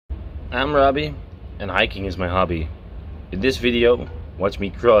I'm Robbie, and hiking is my hobby. In this video, watch me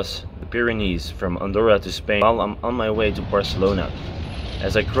cross the Pyrenees from Andorra to Spain while I'm on my way to Barcelona,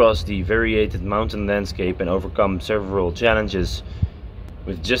 as I cross the varied mountain landscape and overcome several challenges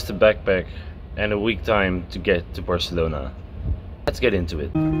with just a backpack and a week time to get to Barcelona. Let's get into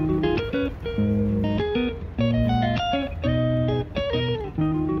it.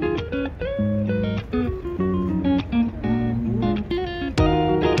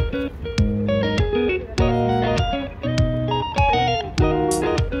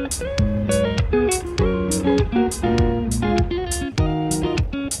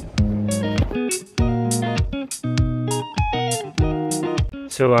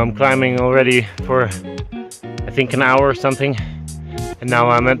 So I'm climbing already for I think an hour or something, and now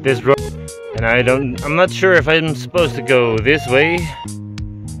I'm at this road, and I'm not sure if I'm supposed to go this way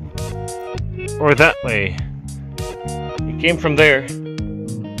or that way. It came from there,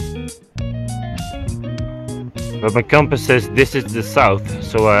 but my compass says this is the south,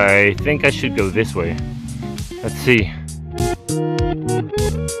 so I think I should go this way. Let's see.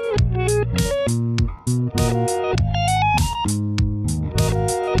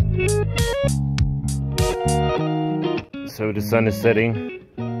 So the sun is setting,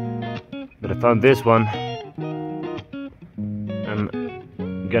 but I found this one. I'm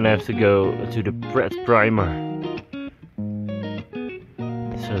gonna have to go to the Part1.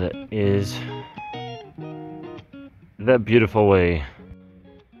 So that is that beautiful way.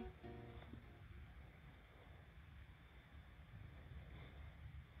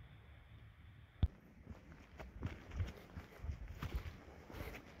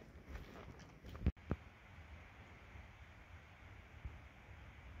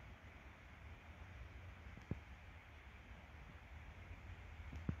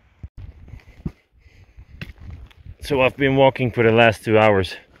 So I've been walking for the last 2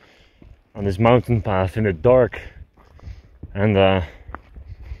 hours on this mountain path in the dark, and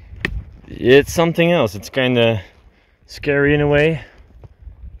it's something else. It's kind of scary in a way,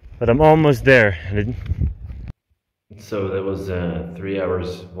 but I'm almost there. So that was 3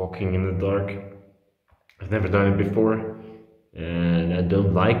 hours walking in the dark. I've never done it before, and I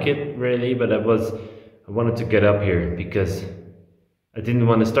don't like it really, but I wanted to get up here because I didn't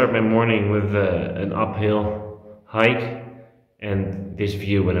want to start my morning with an uphill hike, and this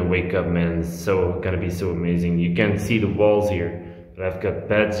view when I wake up, man, is gonna be so amazing. You can't see the walls here, but I've got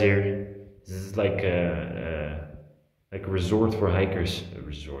beds here. This is like a resort for hikers. A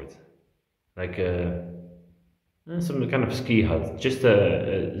resort, like some kind of ski hut, just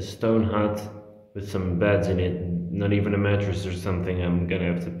a stone hut with some beds in it. Not even a mattress or something. I'm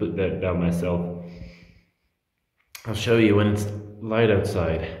gonna have to put that down myself. I'll show you when it's light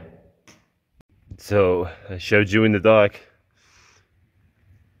outside. So I showed you in the dark.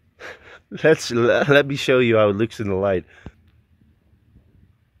 Let me show you how it looks in the light.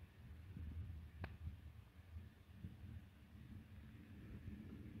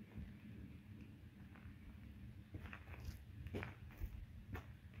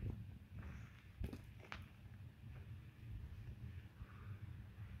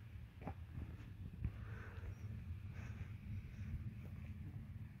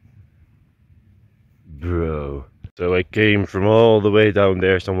 Bro. So I came from all the way down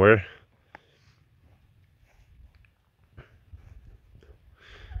there somewhere.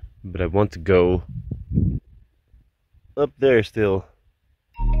 But I want to go up there still.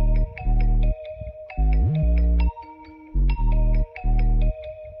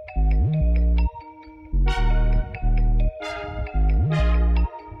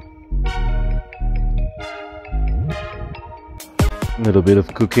 A little bit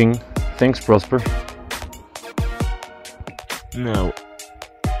of cooking. Thanks, Prosper. Now,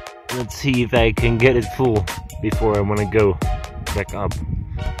 let's see if I can get it full before I want to go back up.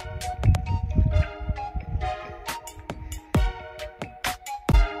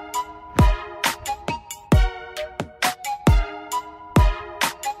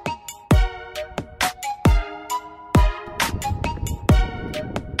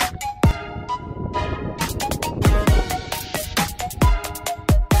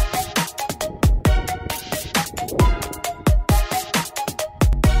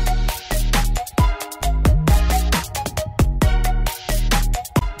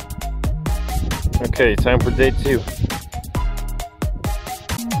 Okay, time for day 2.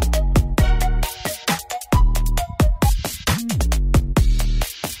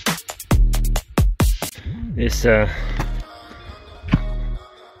 This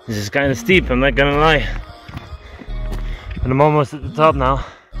is kind of steep, I'm not gonna lie. But I'm almost at the top now.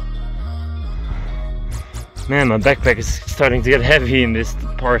 Man, my backpack is starting to get heavy in this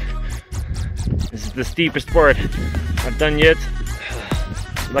part. This is the steepest part I've done yet.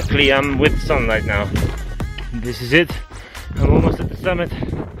 Luckily I'm with sunlight now. This is it. I'm almost at the summit.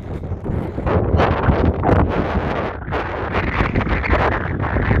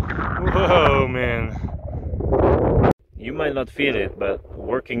 Whoa, man. You might not feel it, but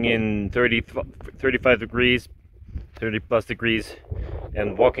working in 35 degrees, 30 plus degrees,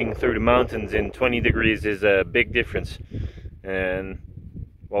 and walking through the mountains in 20 degrees is a big difference. And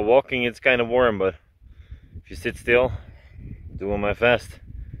while walking it's kind of warm, but if you sit still, do on my fast.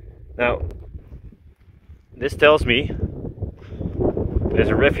 Now, this tells me there's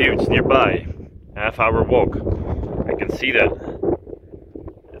a refuge nearby, half-hour walk. I can see that.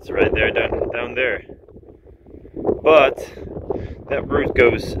 It's right there, down there. But that route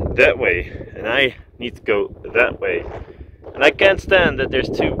goes that way, and I need to go that way. And I can't stand that there's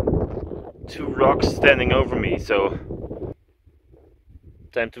two rocks standing over me, so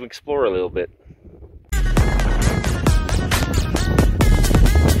time to explore a little bit.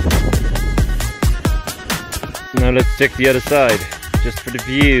 Now let's check the other side, just for the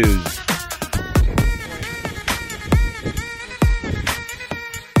views.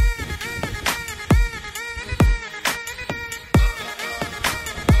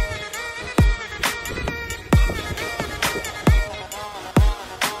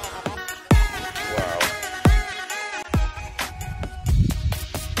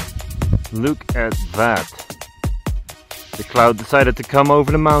 Look at that. The cloud decided to come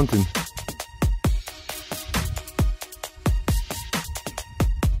over the mountain.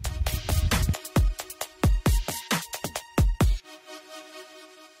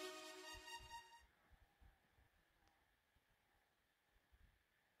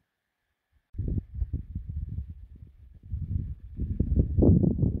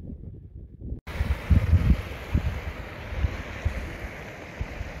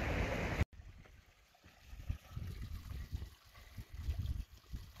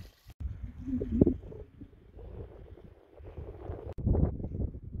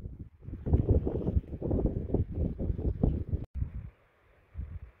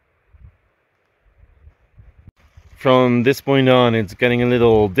 From this point on, it's getting a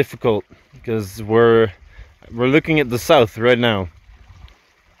little difficult because we're looking at the south right now,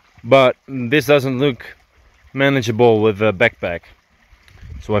 but this doesn't look manageable with a backpack.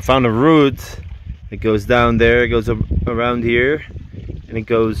 So I found a route. It goes down there, it goes around here, and it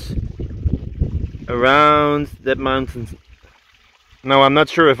goes around that mountain. Now I'm not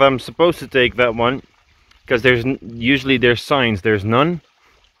sure if I'm supposed to take that one because usually there's signs. There's none,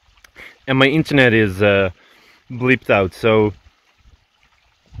 and my internet is bleeped out, so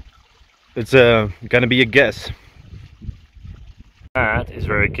it's gonna be a guess. That is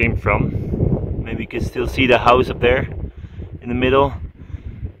where I came from. Maybe you can still see the house up there in the middle.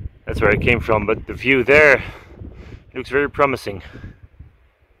 That's where I came from, but the view there looks very promising.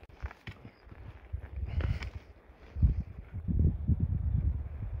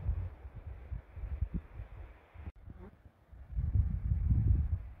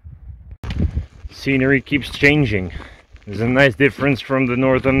 Scenery keeps changing. There's a nice difference from the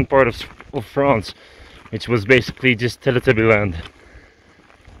northern part of France, which was basically just Teletubby land.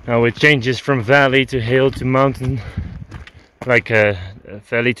 Now it changes from valley to hill to mountain, like a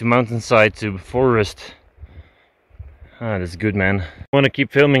valley to mountainside to forest. Ah, that's good, man. I want to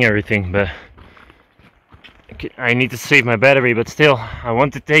keep filming everything, but I need to save my battery, but still, I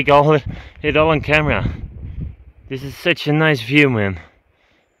want to take it all on camera. This is such a nice view, man.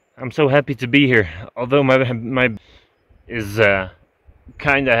 I'm so happy to be here, although my is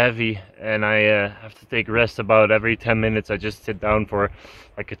kind of heavy and I have to take rest about every 10 minutes. I just sit down for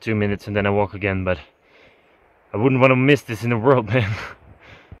like 2 minutes and then I walk again, but I wouldn't want to miss this in the world, man.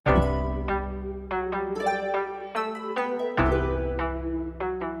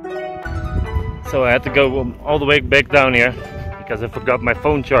 So I had to go all the way back down here because I forgot my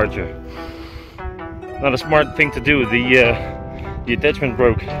phone charger. Not a smart thing to do. The attachment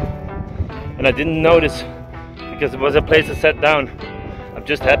broke and I didn't notice because it was a place to set down. I'm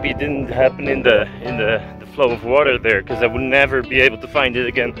just happy it didn't happen in the flow of water there, because I would never be able to find it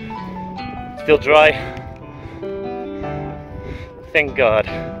again. Still dry, thank God.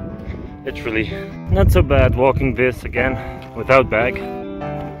 Literally not so bad walking this again without bag.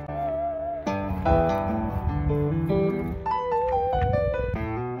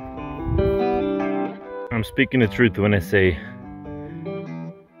 I'm speaking the truth when I say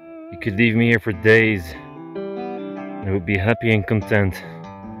you could leave me here for days and I would be happy and content.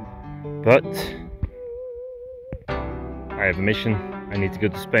 But I have a mission. I need to go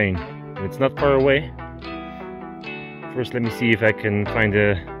to Spain. And it's not far away. First, let me see if I can find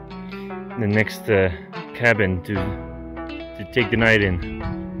the next cabin to take the night in.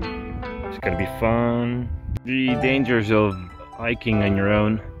 It's gonna be fun. The dangers of hiking on your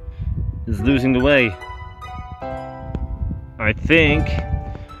own is losing the way. I think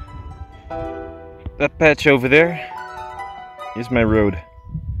that patch over there is my road.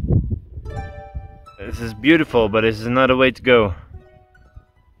 This is beautiful, but this is not a way to go.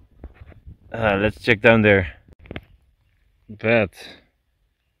 Let's check down there. That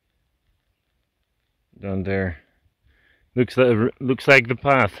down there looks like the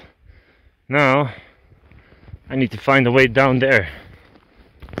path. Now I need to find a way down there.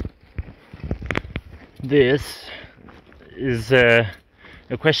 This is a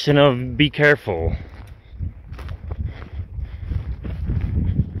question of be careful.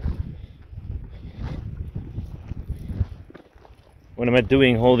 What am I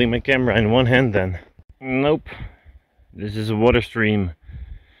doing holding my camera in one hand then? Nope. This is a water stream.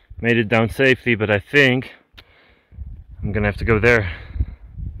 Made it down safely, but I think I'm gonna have to go there.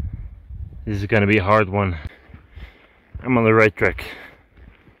 This is gonna be a hard one. I'm on the right track.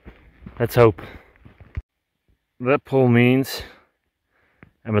 Let's hope. That pole means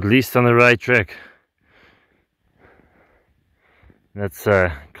I'm at least on the right track. Let's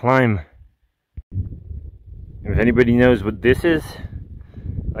climb. If anybody knows what this is,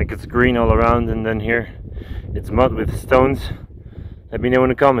 like it's green all around and then here it's mud with stones, let me know in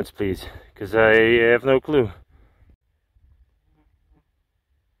the comments please, because I have no clue.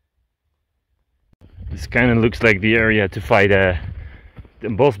 This kind of looks like the area to fight a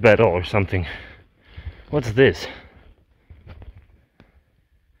boss battle or something. What's this?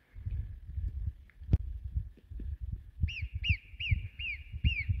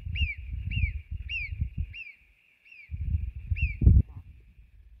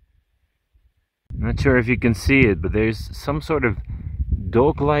 Not sure if you can see it, but there's some sort of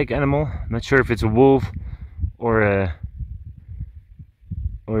dog-like animal. Not sure if it's a wolf or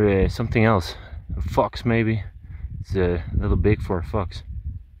something else. A fox maybe. It's a little big for a fox.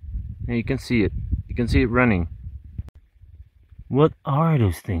 Yeah, you can see it. You can see it running. What are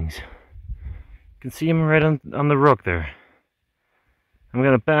those things? You can see them right on the rock there. I'm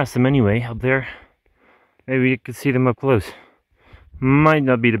gonna pass them anyway up there. Maybe you can see them up close. Might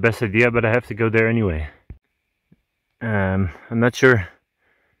not be the best idea, but I have to go there anyway. I'm not sure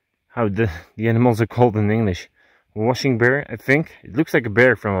how the animals are called in English. Washing bear, I think. It looks like a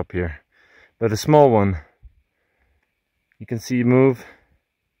bear from up here, but a small one. You can see it move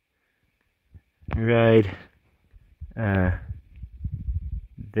right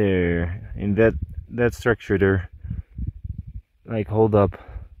there in that structure there, like hold up.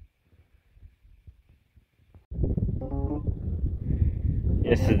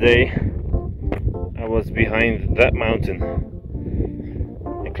 Yesterday I was behind that mountain.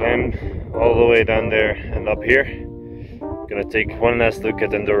 I climbed all the way down there and up here. I'm gonna take one last look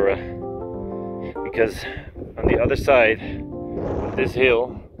at Andorra, because on the other side of this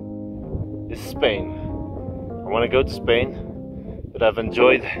hill is Spain. I want to go to Spain, but I've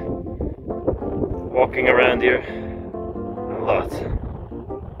enjoyed walking around here a lot.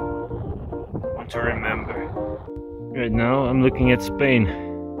 I want to remember. Right now I'm looking at Spain,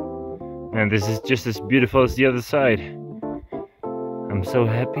 and this is just as beautiful as the other side. I'm so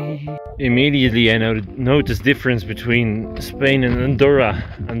happy. Immediately I noticed difference between Spain and Andorra.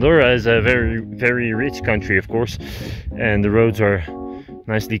 Andorra is a very, very rich country, of course, and the roads are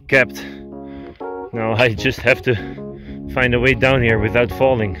nicely kept. Now I just have to find a way down here without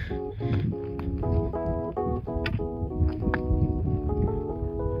falling.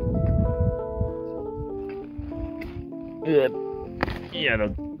 Yeah,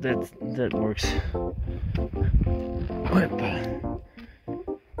 that works.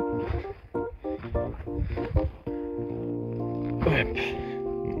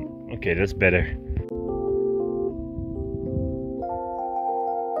 Okay, that's better.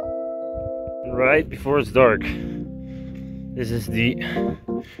 Right before it's dark. This is the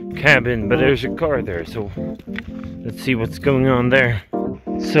cabin, but there's a car there, so let's see what's going on there.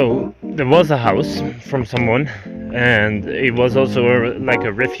 So there was a house from someone, and it was also like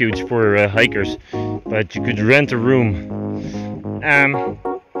a refuge for hikers, but you could rent a room.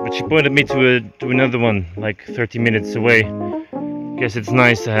 But she pointed me to another one like 30 minutes away. Guess it's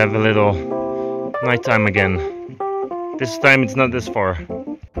nice to have a little nighttime again. This time it's not this far.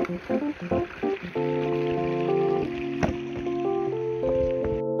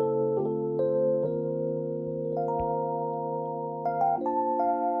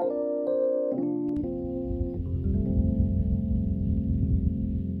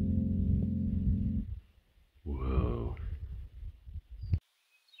 Whoa.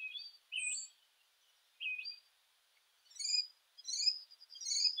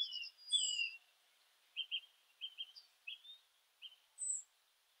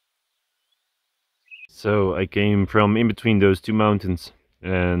 So I came from in between those two mountains,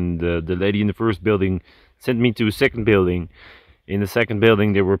 and the lady in the first building sent me to a second building. In the second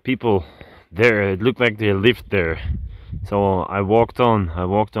building there were people there. It looked like they lived there. So I walked on, I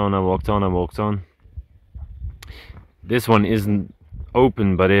walked on, I walked on, I walked on. This one isn't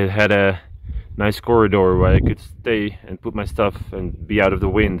open, but it had a nice corridor where I could stay and put my stuff and be out of the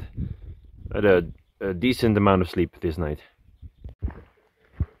wind. I had a decent amount of sleep this night.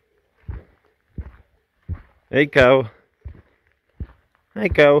 Hey cow. Hi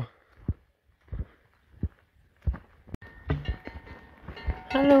cow.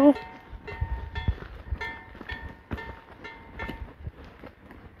 Hallo.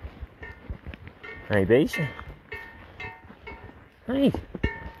 Hey beestje. Hey.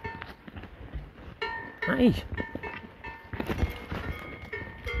 Hey.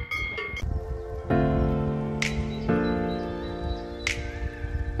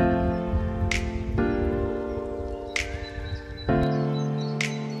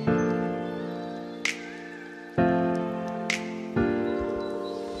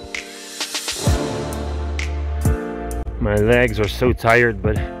 My legs are so tired,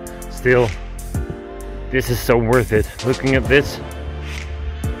 but still, this is so worth it. Looking at this,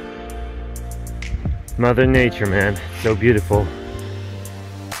 Mother Nature, man, it's so beautiful.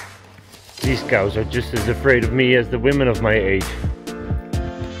 These cows are just as afraid of me as the women of my age.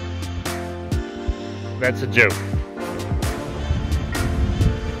 That's a joke.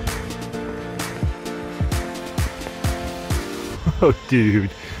 Oh,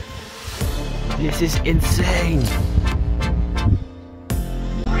 dude, this is insane.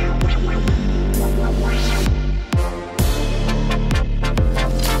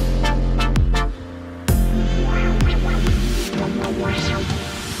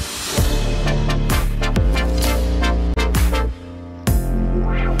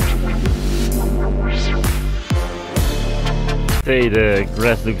 Say the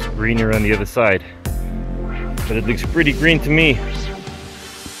grass looks greener on the other side, but it looks pretty green to me.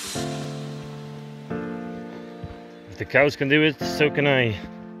 If the cows can do it, so can I.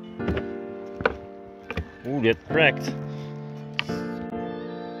 Ooh, that cracked.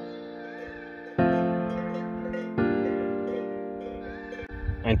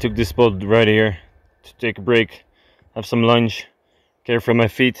 I took this spot right here to take a break, have some lunch, care for my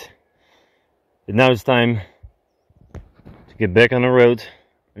feet. And now it's time to get back on the road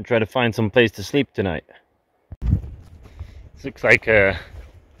and try to find some place to sleep tonight. This looks like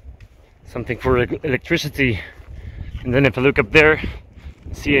something for electricity. And then if I look up there,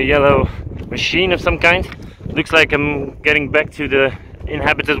 I see a yellow machine of some kind. Looks like I'm getting back to the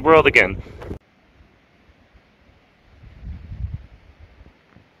inhabited world again.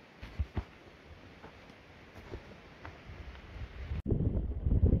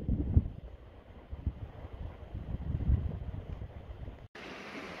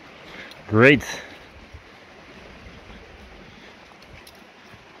 Great.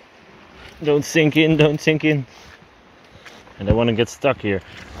 Don't sink in, don't sink in. I don't want to get stuck here.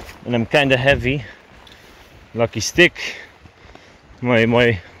 And I'm kind of heavy. Lucky stick.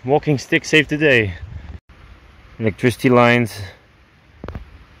 My walking stick saved the day. Electricity lines.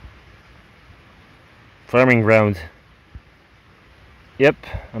 Farming ground. Yep,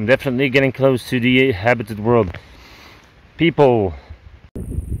 I'm definitely getting close to the inhabited world. People.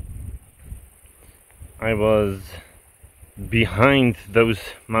 I was behind those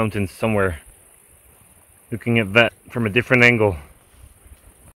mountains somewhere, looking at that from a different angle.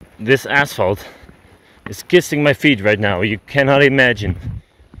 This asphalt is kissing my feet right now. You cannot imagine.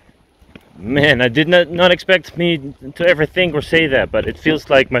 Man, I did not expect me to ever think or say that, but it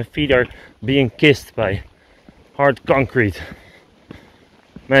feels like my feet are being kissed by hard concrete.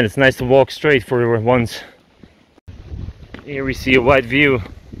 Man, it's nice to walk straight for once. Here we see a wide view.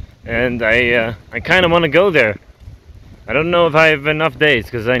 And I kind of want to go there. I don't know if I have enough days,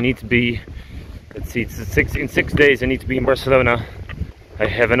 because I need to be, let's see, in 6 days I need to be in Barcelona. I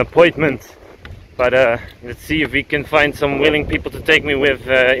have an appointment, but let's see if we can find some willing people to take me with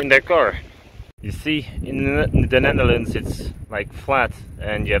in their car. You see, in the Netherlands it's like flat,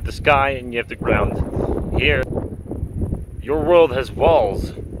 and you have the sky and you have the ground. Here, your world has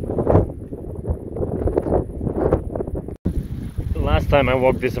walls. Last time I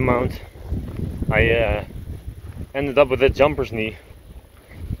walked this amount, I ended up with a jumper's knee,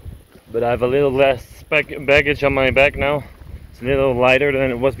 but I have a little less baggage on my back now. It's a little lighter than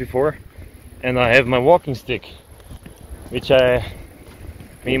it was before, and I have my walking stick, which me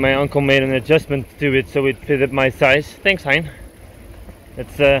and my uncle made an adjustment to it so it fitted my size. Thanks, Hein.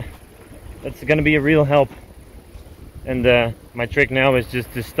 That's gonna be a real help. And my trick now is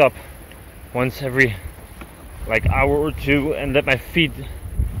just to stop once every like hour or two and let my feet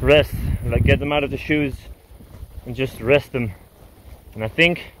rest, like get them out of the shoes and just rest them. And I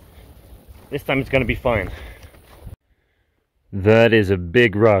think this time it's gonna be fine. That is a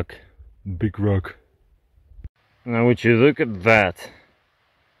big rock. Big rock. Now would you look at that?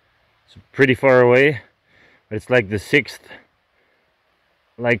 It's pretty far away, but it's like the sixth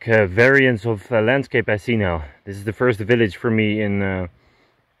variance of landscape I see now. This is the first village for me in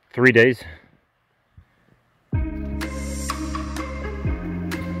 3 days.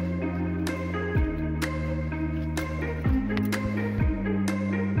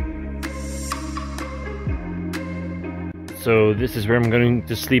 So this is where I'm going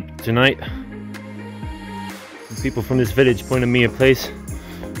to sleep tonight. The people from this village pointed me a place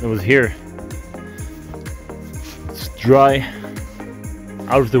that was here. It's dry,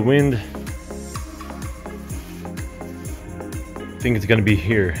 out of the wind. I think it's gonna be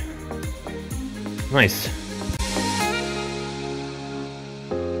here. Nice.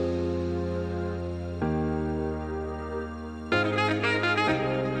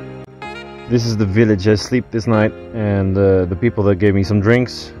 This is the village I sleep this night, and the people that gave me some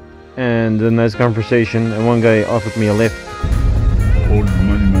drinks and a nice conversation, and one guy offered me a lift. Old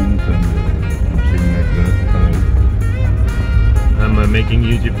monument and something like that. I'm making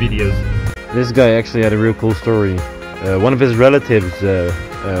YouTube videos. This guy actually had a real cool story. One of his relatives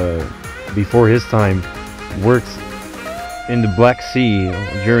before his time worked in the Black Sea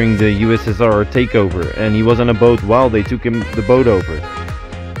during the USSR takeover, and he was on a boat while they took the boat over.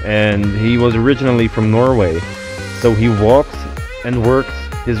 And he was originally from Norway, so he walked and worked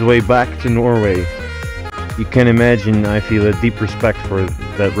his way back to Norway. You can imagine I feel a deep respect for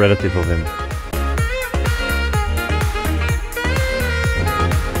that relative of him.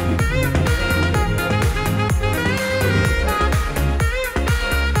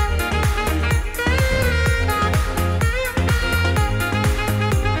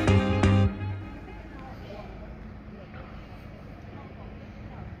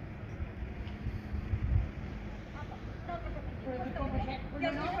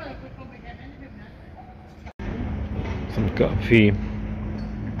 Some coffee.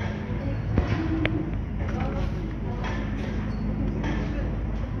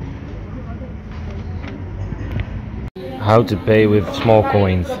 How to pay with small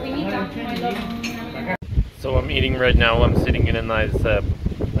coins. So I'm eating right now. I'm sitting in a nice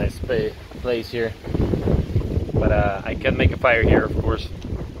place here, but I can't make a fire here, of course.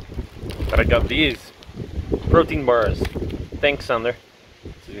 But I got these protein bars. Thanks, Sander.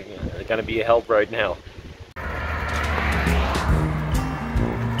 They're gonna be a help right now.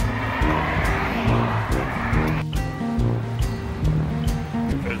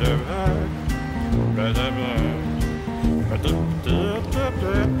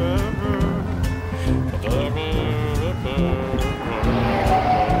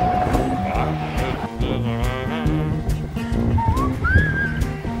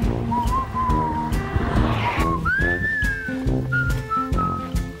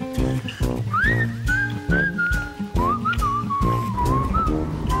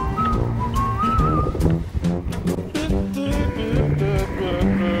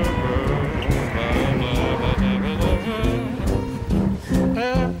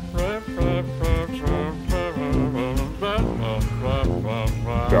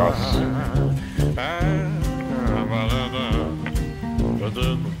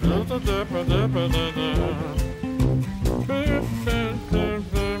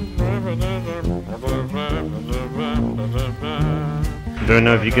 Don't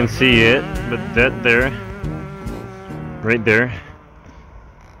know if you can see it, but that there, right there,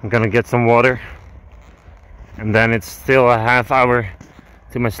 I'm gonna get some water, and then it's still a half hour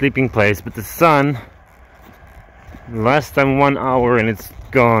to my sleeping place, but the sun, last time 1 hour and it's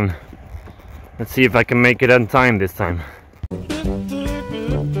gone. Let's see if I can make it on time this time.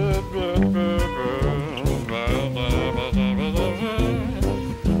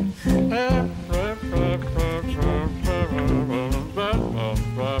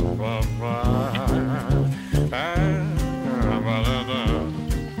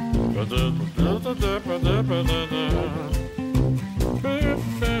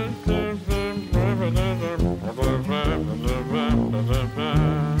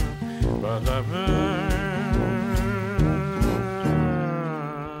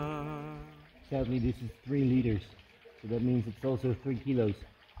 Sadly, this is 3 liters, so that means it's also 3 kilos.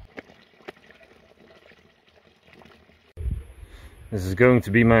 This is going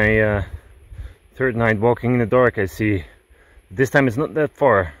to be my third night walking in the dark, I see. This time it's not that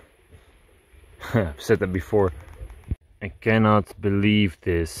far. I've said that before. I cannot believe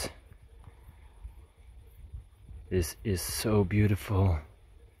this. This is so beautiful.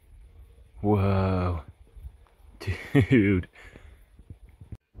 Whoa. Dude.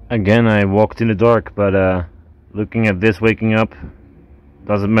 Again, I walked in the dark, but looking at this waking up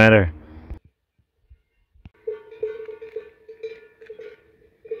doesn't matter.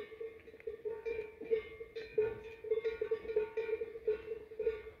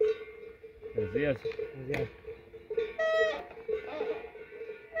 Buenos días. Buenos días.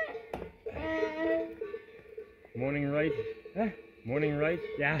 Morning, right? Huh? Morning, right?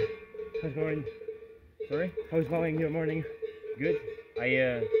 Yeah. How's morning? Sorry? How's going your morning? Good.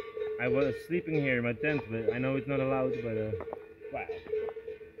 I was sleeping here in my tent, but I know it's not allowed. But wow.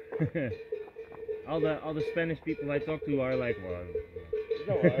 all the Spanish people I talk to are like, well,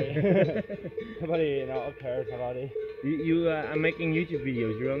 don't worry. Nobody cares about it. I'm making YouTube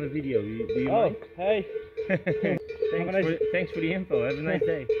videos. You're on the video. Do you mind? Hey. Thanks for the info. Have a nice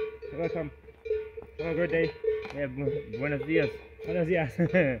day. You're welcome. Have a great day. Yeah, buenos dias. Buenos dias.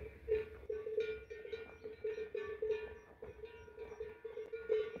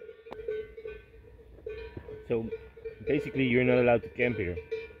 So basically you're not allowed to camp here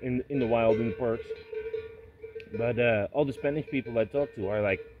in the wild, in the parks. But all the Spanish people I talk to are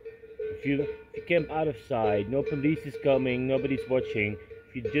like, if you camp out of sight, no police is coming, nobody's watching,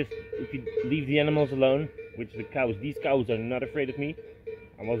 if you leave the animals alone, which these cows are not afraid of me.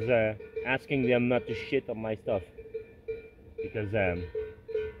 I was asking them not to shit on my stuff because it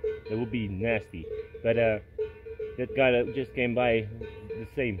would be nasty. But that guy that just came by, the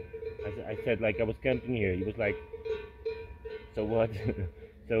same. I said like I was camping here. He was like, so what?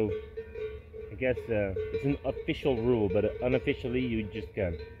 So I guess it's an official rule, but unofficially you just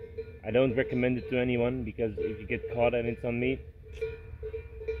can't. I don't recommend it to anyone because if you get caught and it's on me,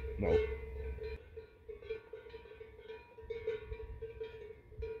 no.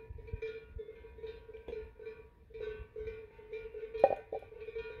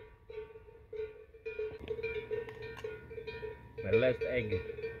 My last egg.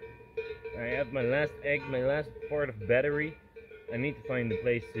 I have my last egg, my last part of battery. I need to find a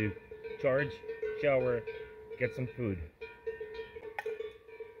place to charge, shower, get some food.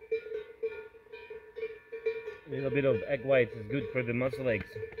 A little bit of egg whites is good for the muscle eggs.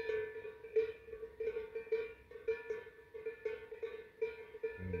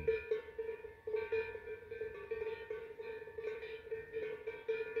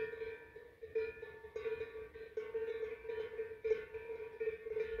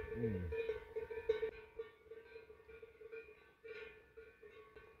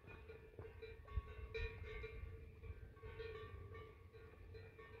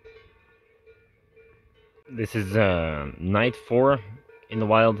 This is night 4 in the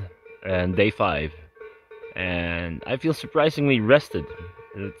wild and day 5, and I feel surprisingly rested.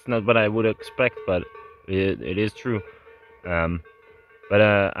 It's not what I would expect, but it is true. But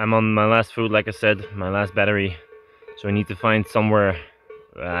I'm on my last food, like I said, my last battery, so I need to find somewhere.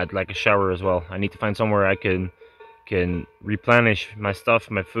 I'd like a shower as well. I need to find somewhere I can replenish my stuff,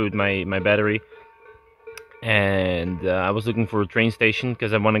 my food, my battery. And I was looking for a train station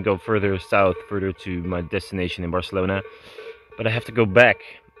because I want to go further south, further to my destination in Barcelona. But I have to go back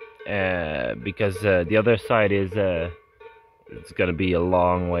because the other side is it's gonna be a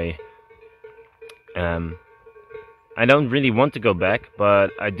long way. I don't really want to go back,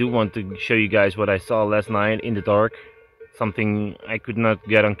 but I do want to show you guys what I saw last night in the dark. Something I could not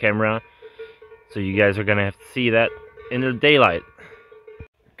get on camera, so you guys are gonna have to see that in the daylight.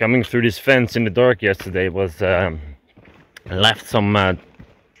 Coming through this fence in the dark yesterday was left some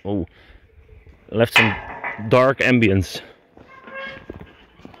dark ambience,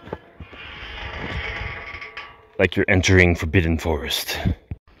 like you're entering forbidden forest.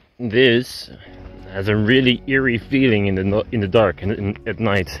 This has a really eerie feeling in the dark and at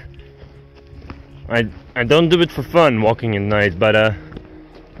night. I don't do it for fun walking at night, but I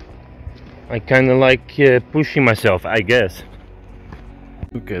kind of like pushing myself, I guess.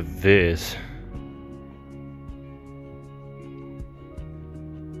 Look at this.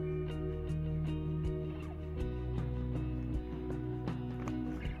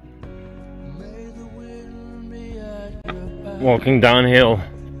 Walking downhill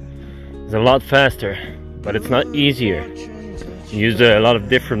is a lot faster, but it's not easier. You use a lot of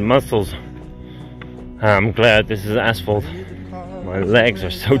different muscles. I'm glad this is asphalt. My legs are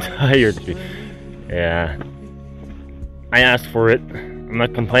so tired. Yeah. I asked for it. I'm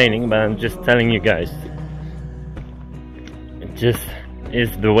not complaining, but I'm just telling you guys. It just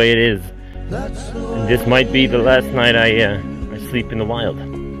is the way it is. And this might be the last night I sleep in the wild.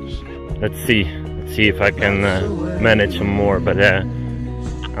 Let's see if I can manage some more. But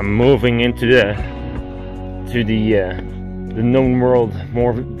I'm moving into to the known world,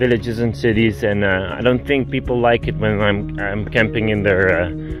 more villages and cities, and I don't think people like it when I'm camping in their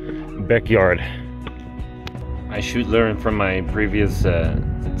backyard. I should learn from my previous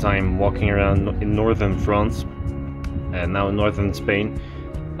time walking around in northern France and now in northern Spain.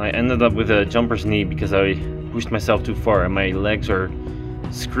 I ended up with a jumper's knee because I pushed myself too far and my legs are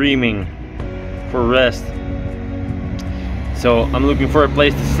screaming for rest. So I'm looking for a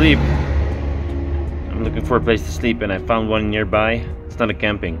place to sleep. And I found one nearby. It's not a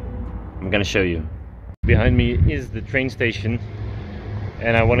camping. I'm gonna show you. Behind me is the train station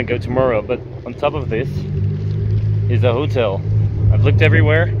and I want to go tomorrow, but on top of this is a hotel. I've looked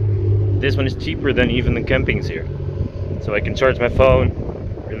everywhere. This one is cheaper than even the campings here. So I can charge my phone,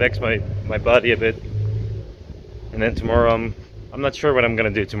 relax my body a bit. And then tomorrow I'm not sure what I'm gonna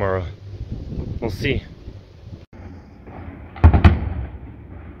do tomorrow. We'll see.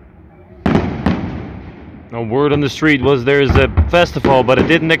 No word on the street was there's a festival, but I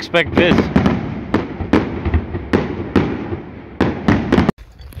didn't expect this.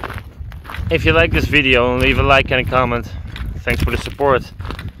 If you like this video, leave a like and a comment. Thanks for the support.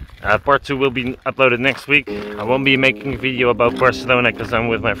 Part 2 will be uploaded next week. I won't be making a video about Barcelona because I'm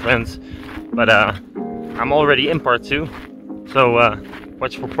with my friends, but I'm already in part 2, so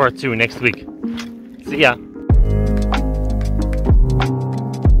watch for part 2 next week. See ya!